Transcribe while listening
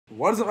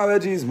What is up, my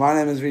veggies? My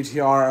name is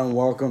VTR, and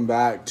welcome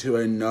back to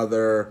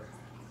another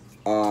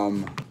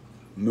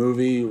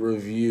movie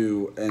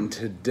review. And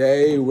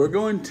today we're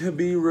going to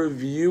be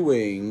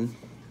reviewing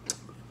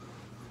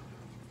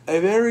a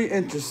very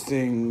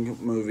interesting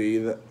movie.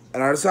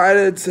 And I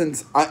decided,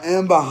 since I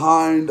am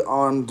behind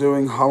on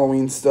doing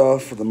Halloween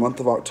stuff for the month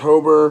of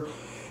October,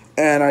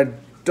 and I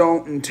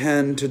don't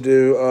intend to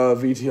do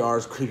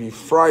VTR's Creepy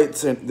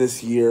Frights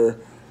this year,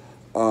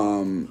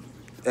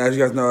 as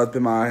you guys know, it's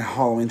been my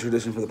Halloween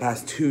tradition for the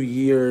past 2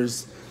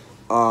 years.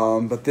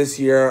 But this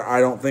year, I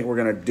don't think we're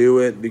going to do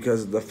it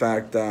because of the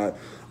fact that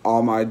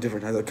all my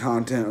different types of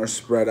content are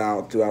spread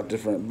out throughout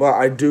different... But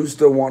I do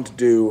still want to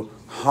do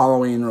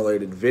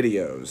Halloween-related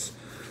videos.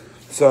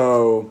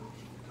 So,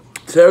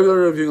 today we're going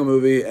to be reviewing a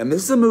movie. And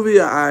this is a movie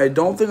I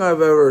don't think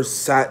I've ever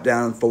sat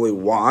down and fully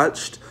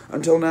watched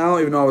until now,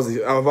 even though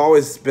I've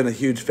always been a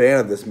huge fan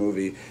of this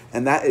movie.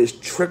 And that is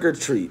Trick or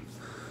Treat.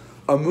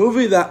 A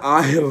movie that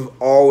I have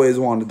always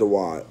wanted to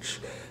watch.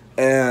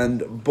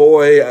 And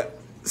boy,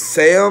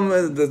 Sam,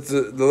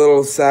 the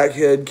little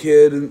sackhead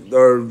kid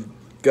or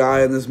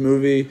guy in this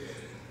movie,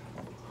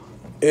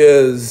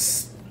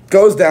 goes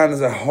down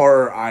as a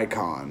horror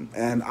icon.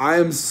 And I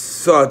am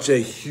such a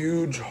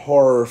huge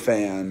horror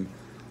fan.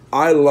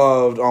 I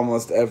loved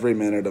almost every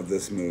minute of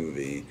this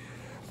movie.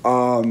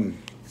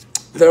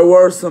 There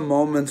were some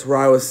moments where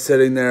I was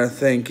sitting there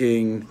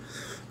thinking,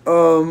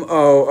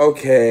 oh,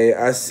 okay,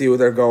 I see where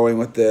they're going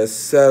with this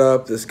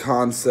setup, this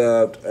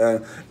concept,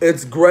 and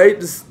it's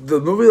great.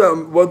 The movie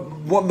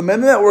the main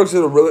thing that works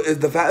is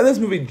the fact that this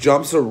movie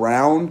jumps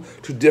around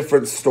to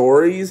different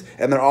stories,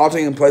 and they're all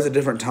taking place at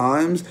different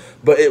times,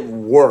 but it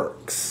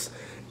works,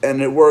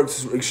 and it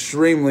works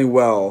extremely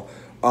well.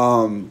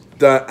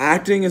 The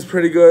acting is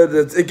pretty good.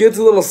 It gets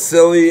a little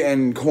silly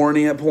and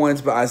corny at points,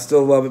 but I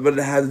still love it, but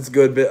it has its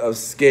good bit of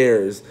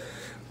scares.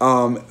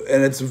 And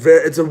it's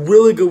a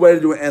really good way to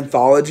do an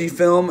anthology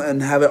film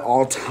and have it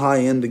all tie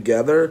in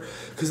together.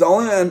 Because the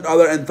only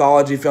other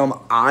anthology film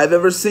I've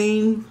ever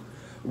seen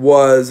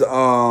was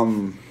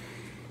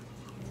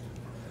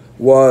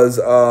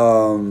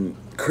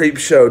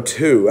Creepshow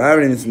 2. I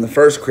haven't even seen the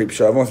first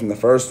Creepshow. I've only seen the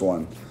first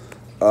one.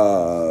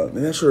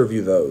 Maybe I should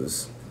review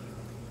those.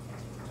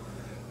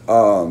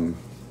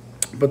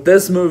 But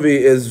this movie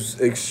is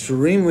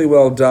extremely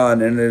well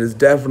done, and it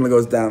definitely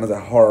goes down as a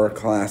horror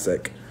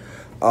classic.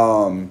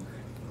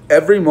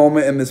 Every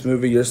moment in this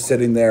movie, you're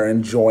sitting there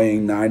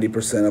enjoying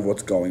 90% of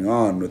what's going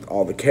on with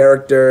all the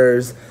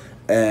characters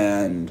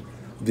and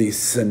the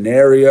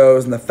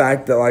scenarios, and the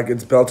fact that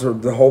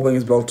the whole thing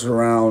is built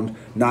around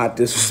not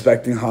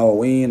disrespecting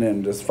Halloween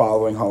and just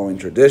following Halloween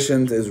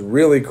traditions is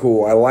really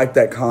cool. I like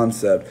that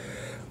concept.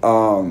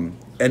 And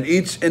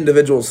each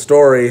individual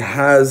story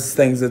has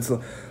things that's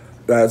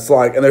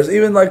like, and there's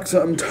even like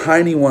some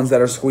tiny ones that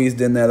are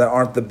squeezed in there that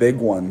aren't the big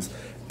ones.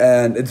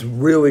 And it's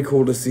really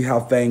cool to see how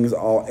things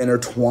all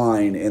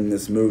intertwine in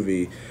this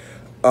movie.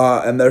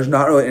 And there's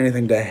not really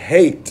anything to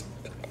hate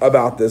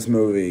about this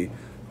movie.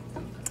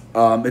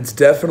 It's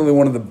definitely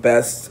one of the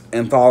best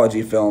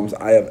anthology films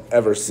I have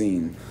ever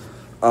seen.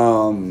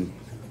 And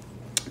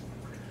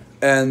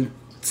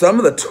some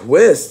of the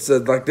twists,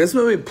 like this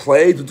movie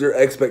plays with your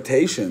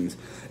expectations.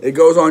 It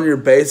goes on your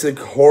basic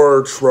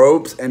horror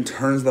tropes and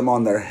turns them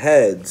on their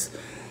heads.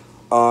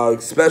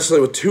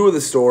 Especially with two of the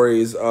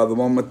stories, the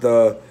one with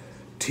the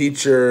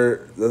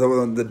teacher,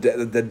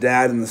 the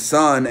dad and the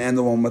son, and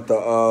the one with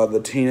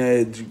the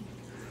teenage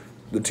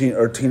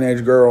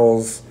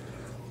girls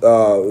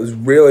was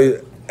really.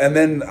 And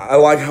then I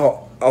like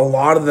how a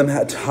lot of them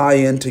tie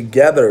in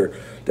together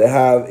to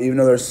have, even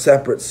though they're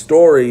separate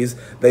stories,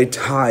 they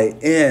tie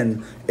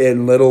in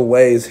little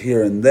ways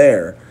here and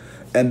there,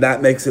 and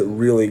that makes it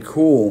really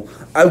cool.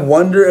 I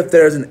wonder if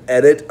there's an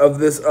edit of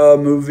this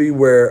movie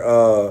where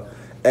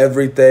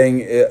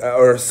everything,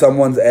 or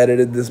someone's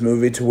edited this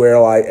movie to where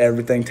like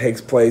everything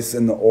takes place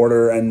in the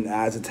order and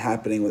as it's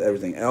happening with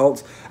everything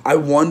else. I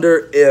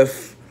wonder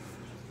if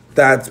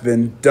that's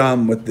been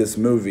done with this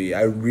movie.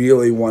 I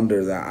really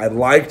wonder that. I'd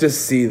like to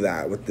see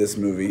that with this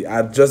movie.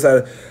 I don't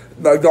think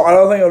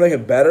it would make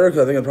it better,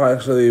 because I think it probably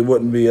actually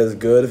wouldn't be as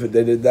good if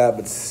they did that,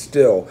 but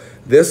still,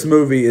 this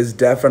movie is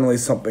definitely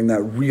something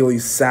that really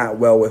sat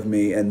well with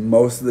me, and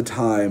most of the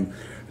time,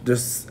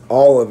 just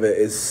all of it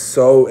is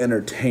so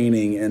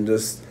entertaining, and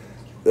just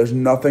there's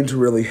nothing to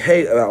really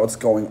hate about what's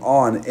going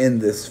on in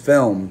this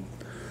film.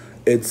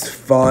 It's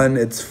fun,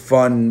 it's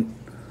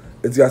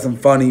got some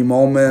funny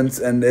moments,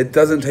 and it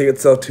doesn't take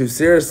itself too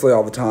seriously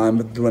all the time,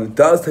 but when it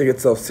does take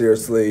itself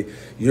seriously,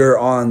 you're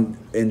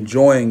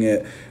enjoying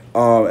it.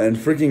 And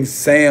freaking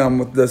Sam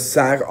with the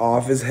sack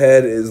off his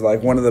head is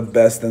like one of the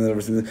best things I've ever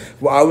seen.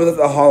 Well, I was at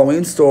the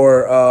Halloween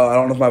store. I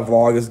don't know if my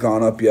vlog has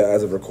gone up yet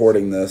as of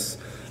recording this.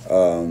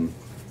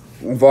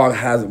 My vlog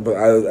hasn't, but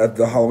at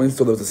the Halloween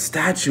store there was a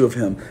statue of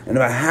him, and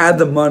if I had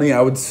the money, I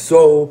would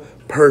so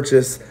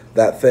purchase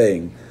that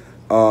thing.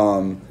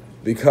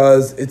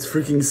 Because it's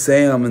freaking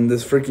Sam, and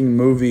this freaking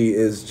movie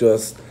is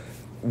just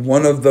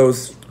one of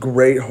those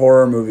great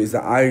horror movies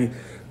that I'm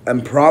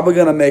probably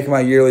going to make my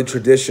yearly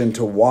tradition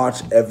to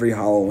watch every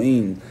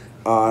Halloween.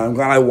 I'm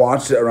glad I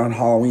watched it around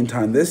Halloween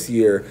time this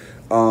year.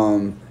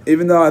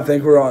 Even though I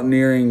think we're all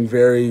nearing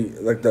we're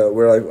like,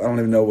 I don't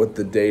even know what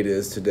the date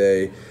is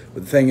today.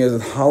 But the thing is,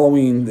 with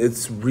Halloween,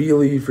 it's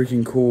really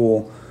freaking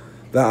cool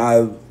that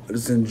I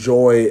just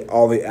enjoy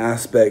all the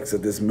aspects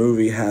that this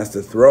movie has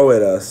to throw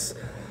at us.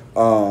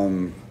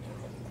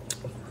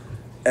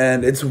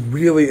 And it's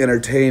really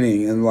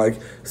entertaining, and like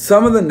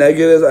some of the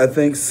negatives, I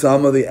think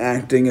some of the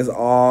acting is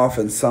off,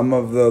 and some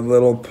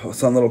little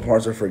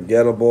parts are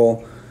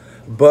forgettable,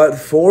 but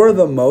for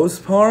the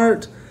most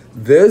part,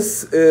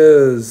 this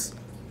is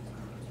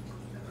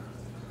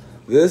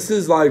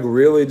like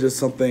really just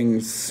something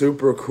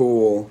super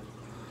cool.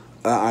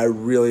 I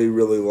really,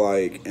 really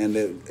like, and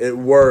it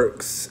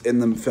works in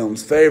the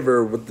film's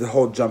favor with the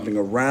whole jumping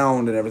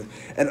around and everything.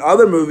 And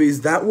other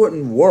movies that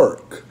wouldn't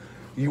work.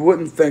 You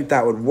wouldn't think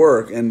that would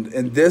work, and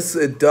this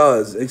it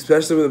does,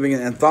 especially with it being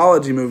an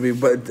anthology movie,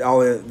 but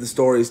all the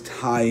stories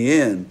tie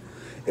in.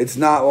 It's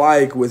not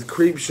like with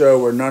Creepshow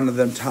where none of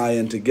them tie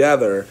in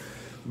together,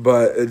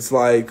 but it's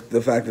like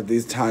the fact that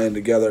these tie in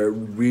together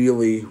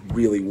really,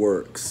 really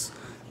works.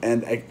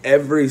 And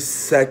every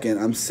second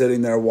I'm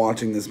sitting there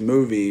watching this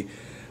movie,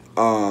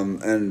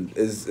 and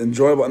is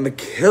enjoyable, and the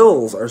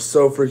kills are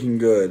so freaking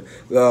good.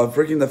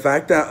 The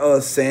fact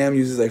that Sam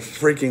uses a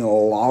freaking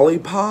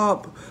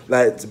lollipop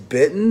that's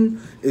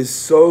bitten is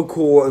so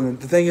cool. And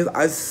the thing is,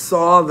 I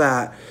saw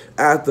that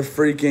at the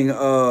freaking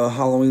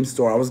Halloween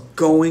store. I was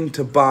going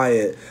to buy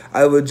it.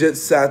 I legit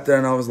sat there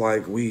and I was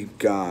like, we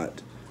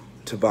got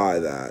to buy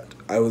that.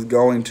 I was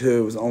going to.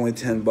 It was only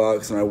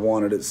 $10 and I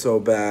wanted it so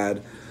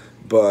bad,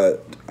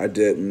 but I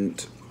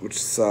didn't, which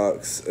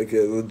sucks. Like,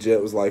 it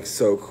legit was like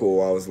so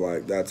cool. I was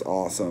like, that's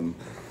awesome.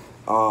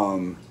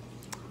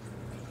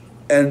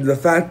 And the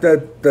fact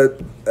that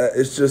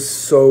it's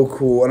just so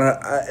cool, and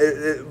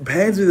it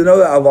pains me to know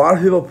that a lot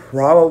of people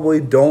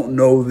probably don't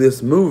know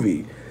this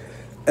movie.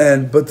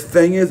 But the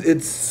thing is,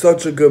 it's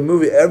such a good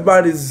movie.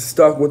 Everybody's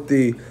stuck with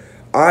the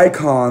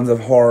icons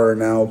of horror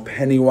now: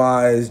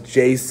 Pennywise,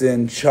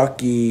 Jason,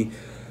 Chucky,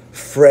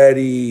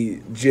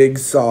 Freddy,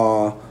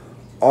 Jigsaw,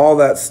 all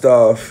that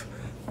stuff.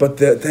 But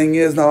the thing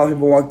is, not a lot of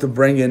people want to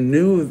bring in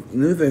new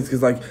things,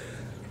 because like,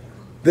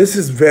 this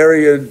is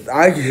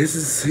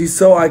he's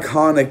so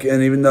iconic,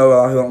 and even though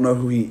I don't know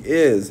who he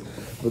is,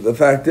 but the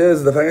fact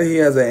that he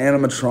has an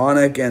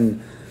animatronic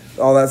and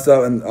all that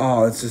stuff, and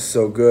it's just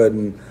so good.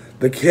 And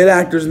the kid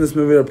actors in this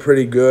movie are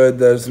pretty good.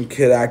 There's some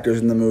kid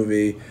actors in the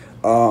movie.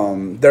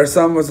 There's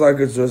some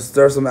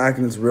there's some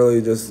acting that's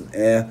really just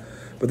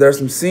but there's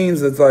some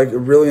scenes that's like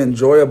really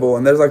enjoyable,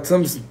 and there's like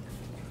some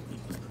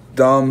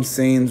dumb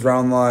scenes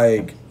around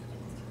like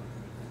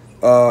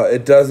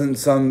it doesn't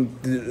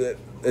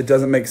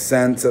make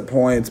sense at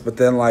points, but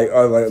then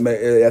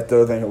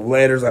after thinking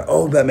later, it's like,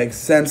 oh, that makes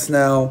sense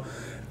now.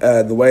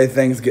 The way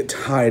things get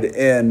tied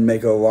in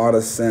make a lot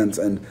of sense,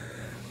 and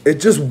it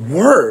just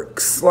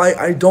works. Like,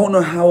 I don't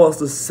know how else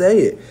to say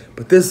it,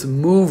 but this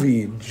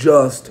movie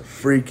just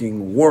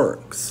freaking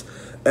works.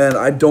 And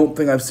I don't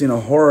think I've seen a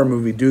horror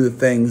movie do the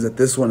things that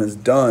this one has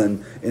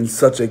done in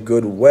such a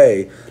good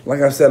way.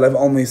 Like I said, I've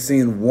only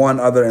seen one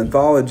other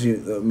anthology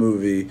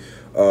movie,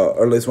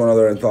 or at least one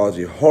other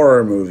anthology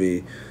horror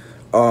movie.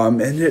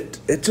 And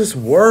it just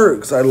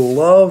works. I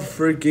love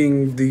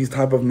freaking these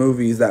type of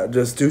movies that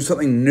just do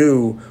something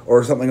new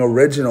or something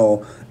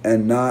original,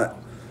 and not,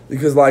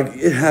 because like,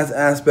 it has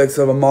aspects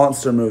of a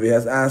monster movie, it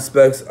has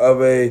aspects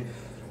of a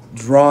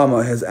drama,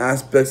 it has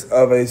aspects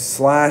of a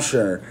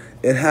slasher,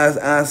 it has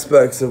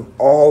aspects of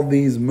all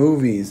these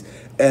movies,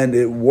 and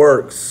it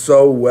works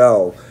so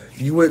well.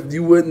 You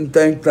wouldn't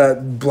think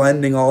that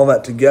blending all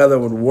that together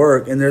would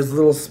work, and there's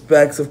little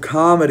specks of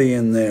comedy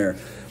in there,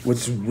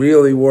 which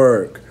really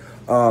work.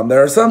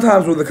 There are some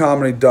times where the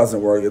comedy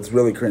doesn't work, it's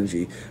really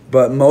cringy,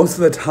 but most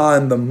of the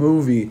time the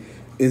movie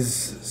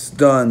is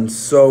done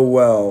so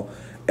well.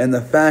 And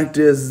the fact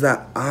is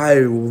that I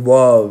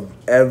love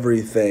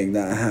everything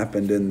that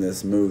happened in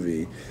this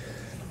movie.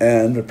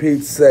 And for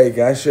Pete's sake,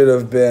 I should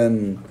have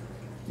been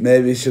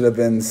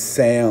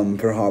Sam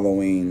for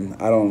Halloween.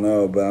 I don't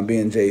know, but I'm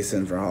being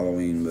Jason for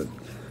Halloween, but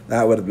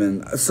that would have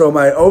been. So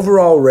my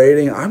overall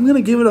rating, I'm going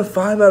to give it a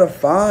 5 out of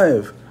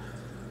 5.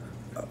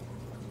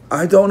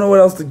 I don't know what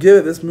else to give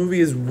it. This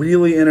movie is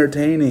really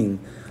entertaining.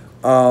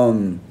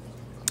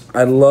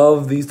 I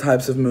love these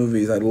types of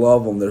movies. I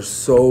love them. They're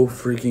so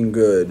freaking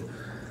good.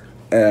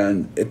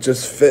 And it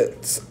just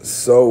fits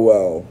so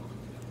well.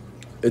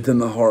 It's in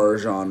the horror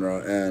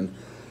genre. And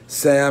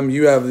Sam,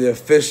 you have the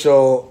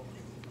official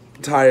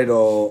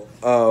title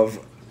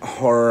of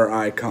horror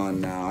icon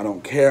now. I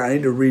don't care. I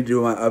need to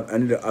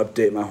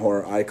update my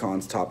horror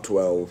icons top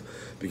 12,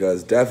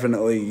 because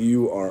definitely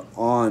you are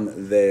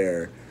on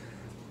there.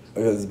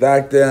 Because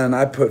back then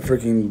I put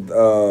freaking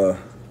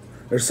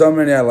there's so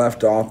many I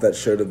left off that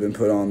should have been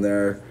put on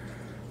there.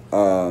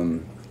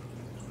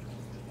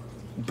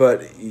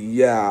 But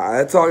yeah,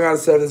 that's all I gotta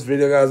say for this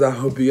video, guys. I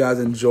hope you guys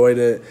enjoyed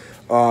it.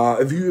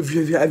 Have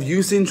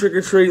you seen Trick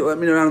or Treat? Let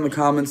me know down in the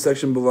comments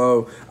section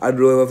below. I'd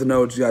really love to know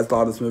what you guys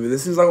thought of this movie.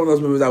 This seems like one of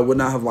those movies I would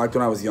not have liked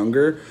when I was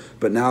younger,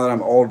 but now that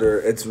I'm older,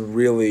 it's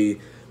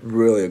really,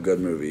 really a good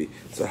movie.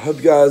 So I hope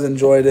you guys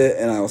enjoyed it,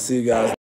 and I will see you guys